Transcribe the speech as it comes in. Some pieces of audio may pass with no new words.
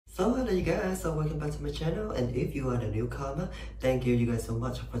So hello you guys, so welcome back to my channel, and if you are the newcomer, thank you guys so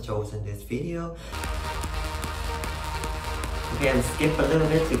much for choosing this video. Okay, I'm skip a little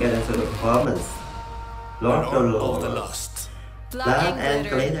bit to get into the performance. Lord of the Lost, Blood and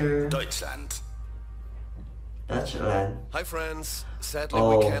Glitter, Deutschland. Dutchland. Hi friends, sadly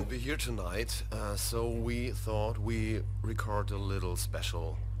we can't be here tonight, so we thought we record a little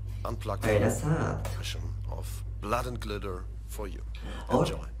special unplugged version of Blood and Glitter for you.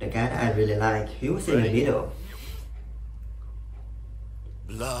 Enjoy. The guy that I really like, he was in the middle.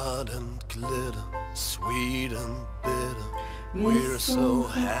 Blood and glitter, sweet and bitter, we're so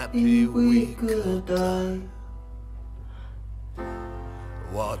happy we could die.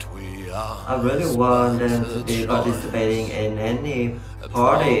 What we are, I really want them to be participating in any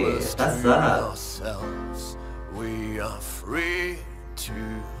party. That's that. We are free to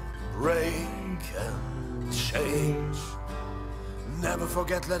break and change. Never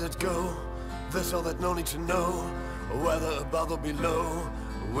forget, let it go. There's all that no need to know, whether above or below.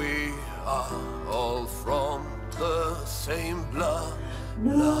 We are all from the same blood.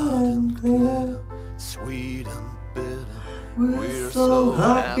 Blood and glitter, sweet and bitter, we're so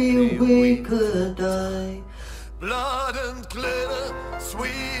happy we could die. Blood and glitter,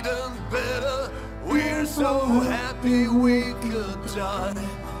 sweet and bitter, we're so happy we could die.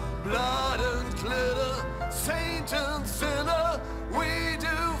 Blood and glitter, saint and sinner, we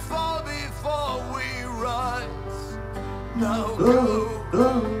do fall before we rise. Now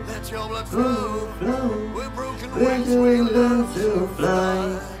go, let your blood flow. With broken wings we learn to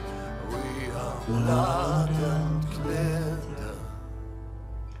fly. We are blood and glitter.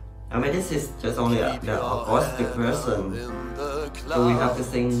 I mean, this is just only the acoustic version, so we have to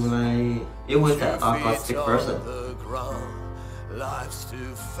sing like it was the acoustic version. Life's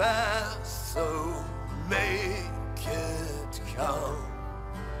too fast, so make it count.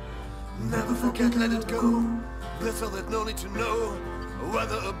 Never forget, let it go. There's all that no need to know,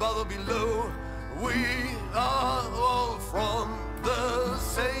 whether above or below. We are all from the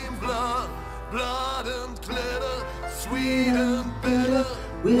same blood. Blood and glitter, sweet and bitter,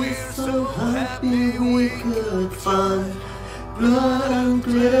 we're so happy we could find. Blood and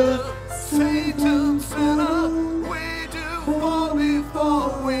glitter, saint and sinner, we do fall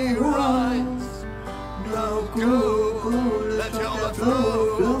before we rise. Now go, let your blood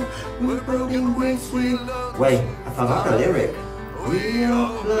flow. With broken wings we love. Wait, I forgot the lyric. We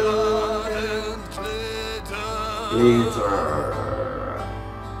are blood and Glitter.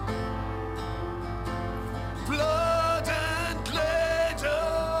 Blood and glitter.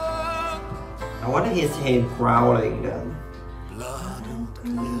 I want to hear him growling then. Blood and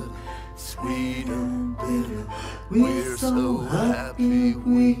glitter, sweet and bitter, we're so happy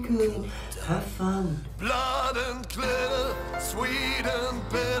we could have fun. Blood and glitter, sweet and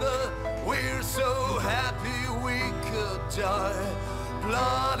bitter, we're so happy we could die.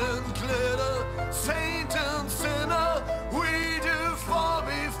 Blood and glitter, saint and sinner, we do fall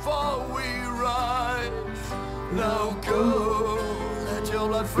before we rise. Now go, let your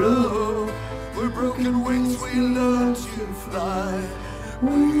blood flow. With broken wings we learn to fly.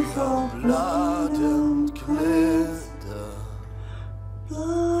 We are blood and glitter.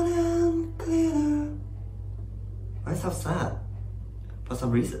 Blood and glitter. Why so sad? For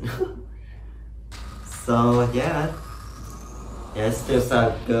some reason. So yeah, it still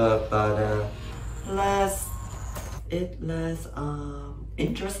sounds good, but less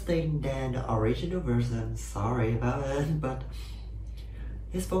interesting than the original version. Sorry about it, but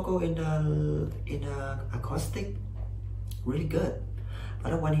his vocal in the acoustic really good.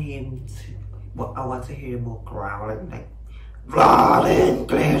 But I want him to, I want to hear more growling, like blood and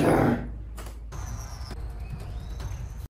glitter.